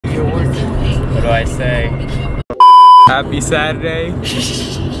What do I say? Happy Saturday.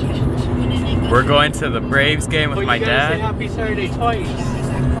 We're going to the Braves game with my dad. Say happy Saturday twice.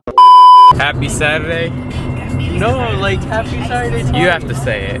 Happy Saturday? No, like happy Saturday twice. You have to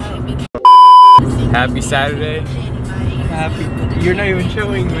say it. Happy Saturday? Happy. You're not even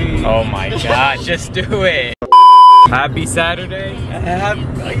showing me. Oh my god, just do it. Happy Saturday?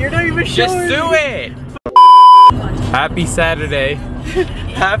 You're not even showing Just do me. it! Happy Saturday.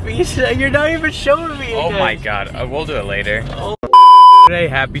 You're not even showing me. Oh again. my god, we'll do it later. Oh.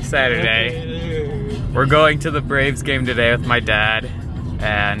 Happy Saturday. We're going to the Braves game today with my dad.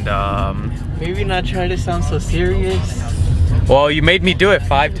 And maybe not try to sound so serious. well, you made me do it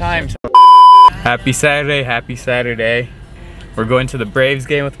 5 times. Happy Saturday, happy Saturday. We're going to the Braves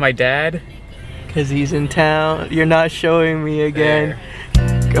game with my dad. Cause he's in town. You're not showing me again.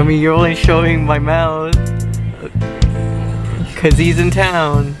 There. I mean, you're only showing my mouth. Cause he's in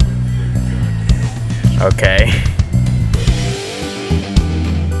town. Okay.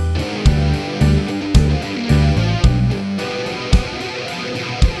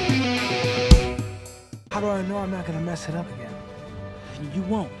 How do I know I'm not gonna mess it up again? You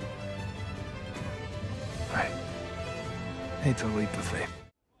won't. Right. It's a leap of faith.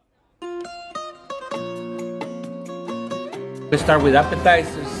 We start with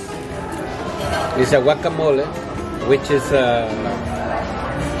appetizers. It's a guacamole, which is 6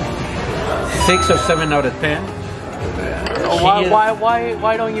 or 7 out of 10.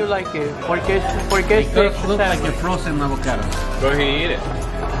 Why don't you like it? Porque Because it looks like a frozen avocado. Go ahead and eat it.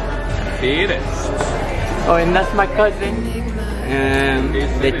 Eat it. Oh, and that's my cousin. And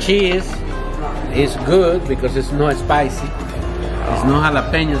the cheese is good because it's not spicy. There's no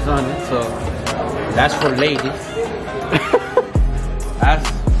jalapenos on it, so that's for ladies. That's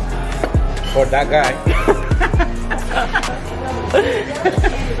for that guy.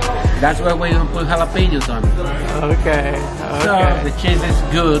 That's why we're gonna put jalapenos on it. Okay. So the cheese is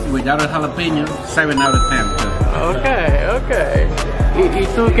good without a jalapeno, 7 out of 10 too. Okay. ¿Y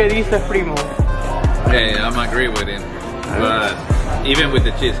tú qué dices, primo? Hey, I'm agree with him, but even with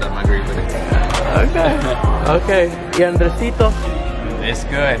the cheese, I'm agree with it. Okay. ¿Y Andresito? It's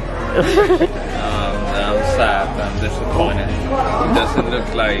good. I'm sad, I'm disappointed. It doesn't look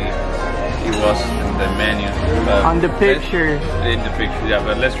like it was in the menu. But On the picture. In the picture, yeah,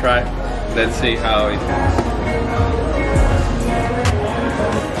 but let's try. Let's see how it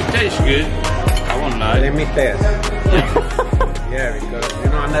tastes good. I won't lie. Let me test. Yeah, because you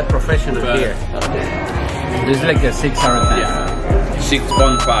know I'm not professional But here. This is like a 6 out of 10. Yeah,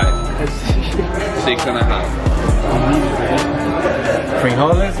 6.5. 6.5.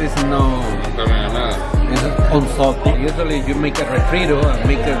 Frijoles is no. It's unsalty. Usually you make a refrito and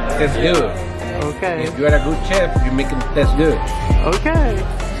make it taste good. Okay. If you are a good chef, you make it taste good. Okay.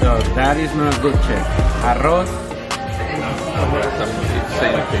 So that is not a good chef. Arroz.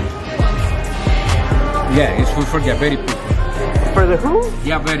 Same thing. Yeah, it's food for diabetic people. For the who?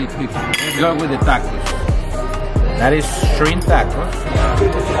 Diabetic people. Let's go with the tacos. That is shrimp tacos.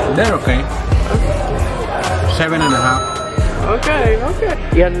 They're okay. 7.5. Okay.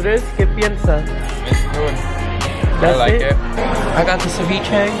 ¿Y Andrés, qué piensa? It's good. I That's like it. I got the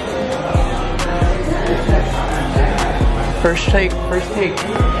ceviche. First take.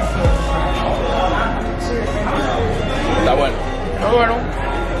 Está bueno.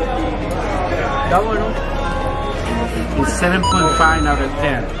 It's 7.5 out of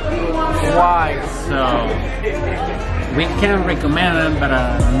 10. Why? So we can recommend them, but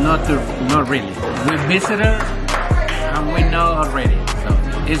not really. We visited and we know already, so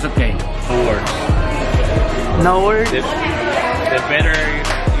it's okay. No words? The better it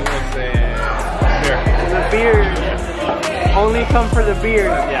was beer. The beer. Only come for the beer.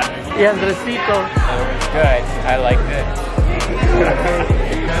 Yeah. Y Andresito. Good. I liked it.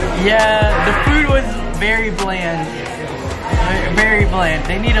 Yeah, the food was very bland. Very bland.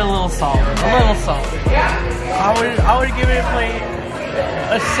 They need a little salt. I would give it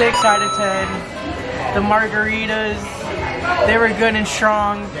a 6 out of 10. The margaritas, they were good and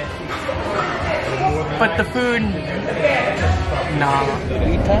strong. But the food, nah.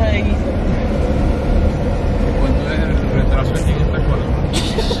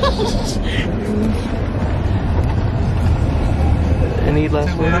 Any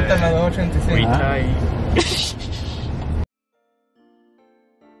last words?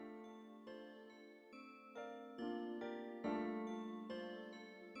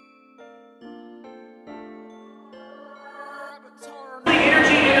 The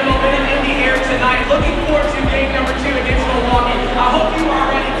energy and the momentum in the air tonight. Looking forward to game number 2 against Milwaukee. I hope you are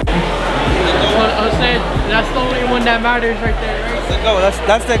ready. Jose, that's the only one that matters right there, right? the goal.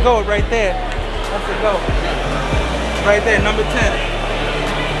 That's the goal right there. That's the goal. Right there, number 10.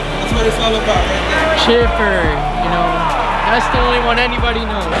 That's what it's all about right there. Chipper, you know, that's the only one anybody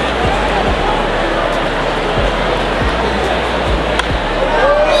knows.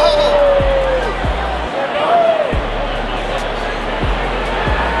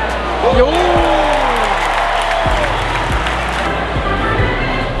 Yo!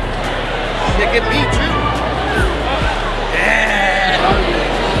 They get beat too. Yeah!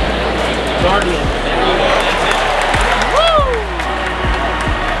 Guardian. Woo!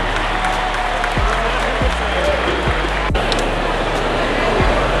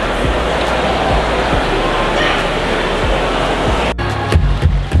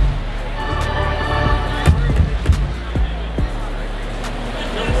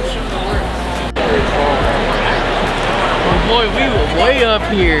 Boy, we were way up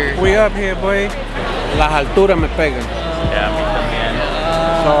here. We up here, boy. Las alturas me pegan. Yeah, me también.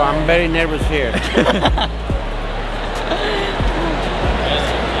 So I'm very nervous here.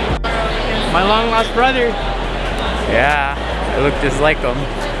 My long lost brother. Yeah, I look just like him.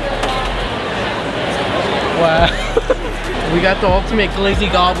 Wow. We got the ultimate glizzy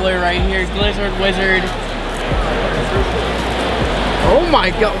gobbler right here. Glizzard Wizard. Oh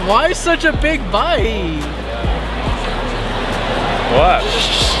my god, why such a big bite? What?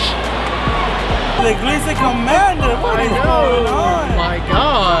 The Glizzy Commander, what is going on? Oh my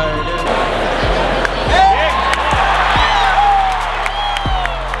god.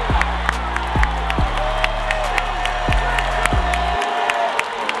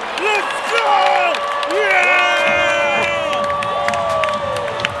 Let's go! Yeah!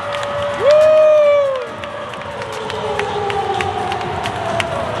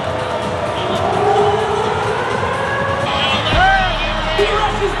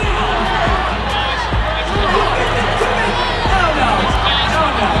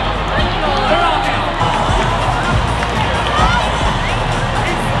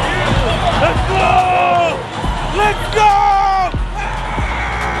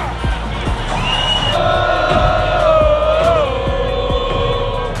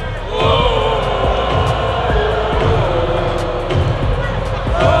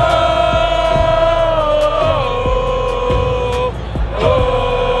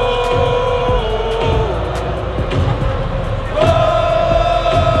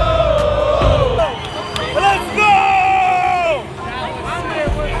 Let's go!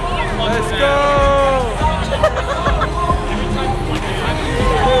 Let's go!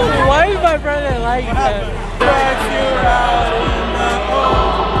 Why is my brother like that? Let's go!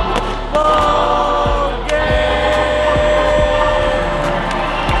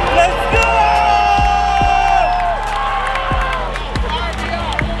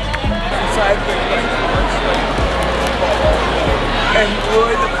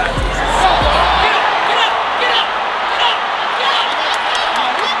 Enjoy the practice.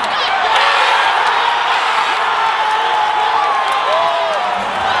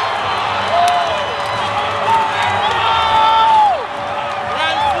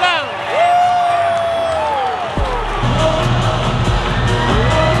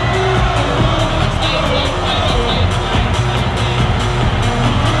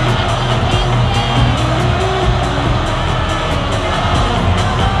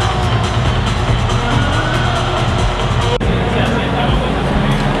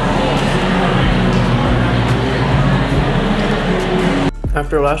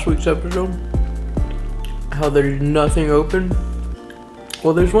 After last week's episode, how there's nothing open.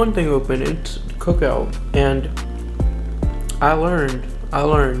 Well, there's one thing open, it's cookout, and I learned.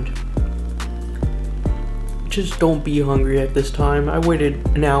 Just don't be hungry at this time. I waited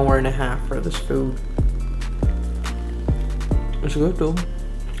an hour and a half for this food. It's good though.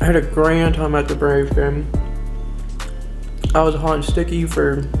 I had a grand time at the Braves game. I was hot and sticky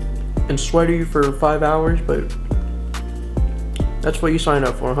and sweaty for 5 hours, but that's what you sign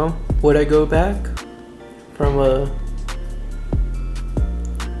up for, huh? Would I go back from a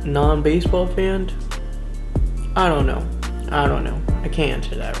non-baseball fan? I don't know. I can't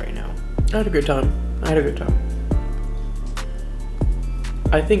answer that right now. I had a good time.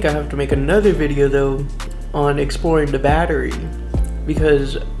 I think I have to make another video though on exploring the Battery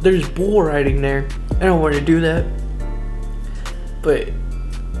because there's bull riding there. I don't want to do that. But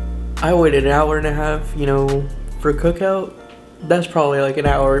I waited an hour and a half, you know, for a cookout. That's probably like an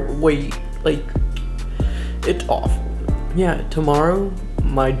hour wait. Like, it's awful. Yeah, tomorrow,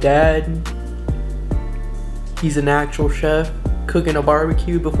 my dad, he's an actual chef, cooking a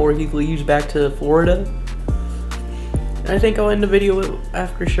barbecue before he leaves back to Florida. And I think I'll end the video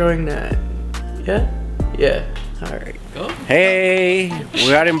after showing that. Yeah? Yeah. Alright. Hey,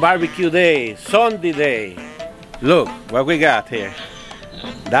 we are in barbecue day, Sunday day. Look what we got here.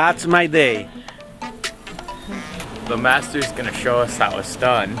 That's my day. The master's gonna show us how it's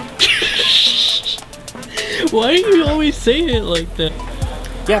done. Why do you always say it like that?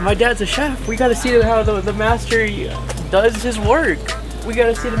 Yeah, my dad's a chef. We gotta see how the master does his work. We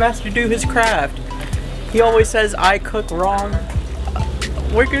gotta see the master do his craft. He always says, I cook wrong.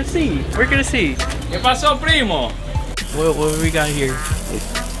 We're gonna see. We're gonna see. ¿Qué pasó, primo? What do we got here?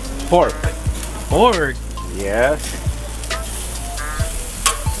 Pork. Pork. Yes.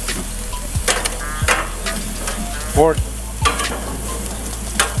 Pork.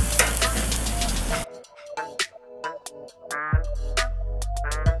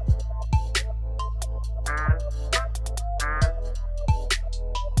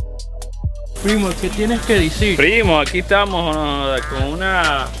 Primo, ¿qué tienes que decir? Primo, aquí estamos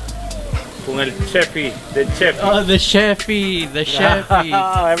con el chefi, the chef. Oh, the chefy, the chefy,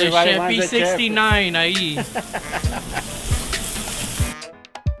 the Everybody chefy wants a chef. 69 ahí.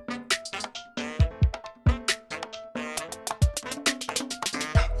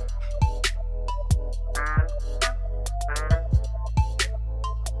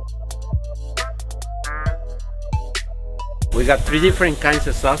 We got 3 different kinds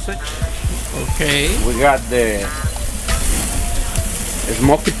of sausage. Okay. We got the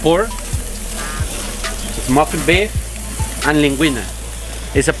smoky pork, smoky beef, and linguina.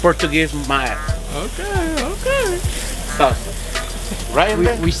 It's a Portuguese mild Okay. sausage. Right?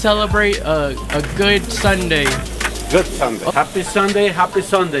 We celebrate a good Sunday. Good Sunday. Happy Sunday, happy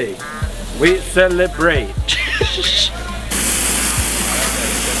Sunday. We celebrate.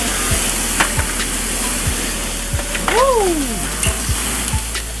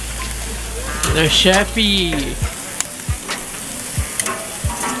 The chefy.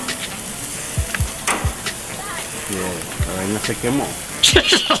 La vaina se quemó.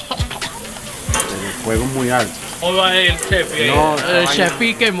 El fuego es muy alto. ¿Cómo va el chefi? No, El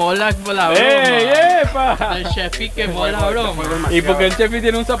chefy quemó la broma. ¡Ey, epa! El chefy quemó la broma. ¿Y porque el chefi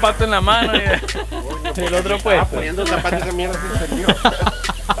tiene un zapato en la mano y el otro puesto? Poniendo zapatos de mierda se encendió.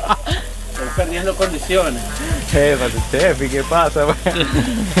 Estoy perdiendo condiciones. Chefi, ¿qué pasa?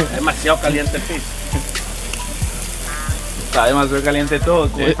 Demasiado caliente el piso. Está demasiado caliente todo.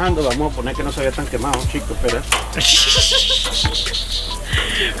 Dejando, vamos a poner que no se vea tan quemado, chicos, espera.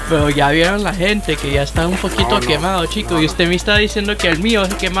 Pero ya vieron la gente que ya está un poquito quemado, chicos. Y usted me está diciendo que el mío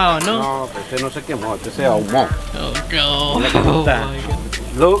es quemado, ¿no? No, este no se quemó, este se ahumó. Oh, no. Mira cómo está.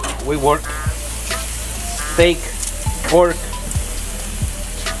 Look, we work steak, pork.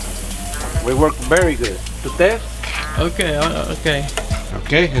 We work very good. To test? Okay.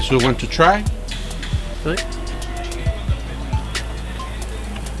 Okay, Jesus want to try? Sí.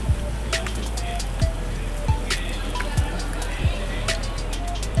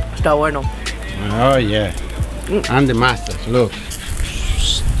 Está bueno. Oh yeah. And the masters, look.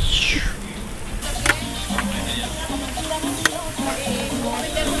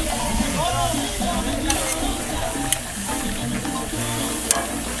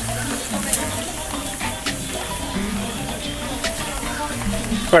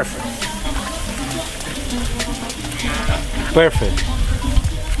 Perfect. Perfect.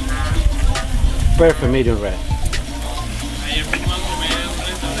 Perfect medium rare.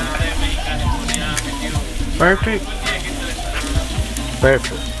 Perfect.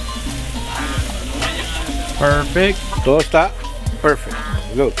 Perfect. Perfect. Todo está perfect.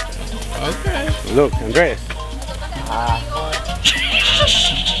 Look. Okay. Look, Andrés.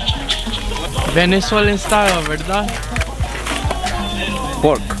 Venezuelan style, ¿verdad?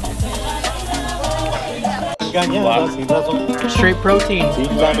 Pork. Straight protein.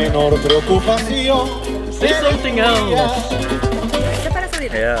 Sin la menor preocupación. Say something else.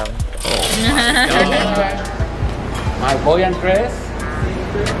 Yeah. My boy Andres.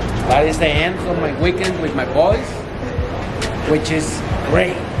 That is the end of my weekend with my boys, which is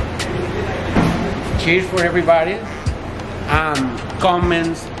great. Cheers for everybody.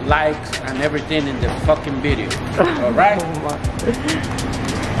 Comments, likes, and everything in the fucking video. All right.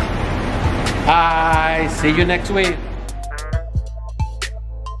 Bye. See you next week.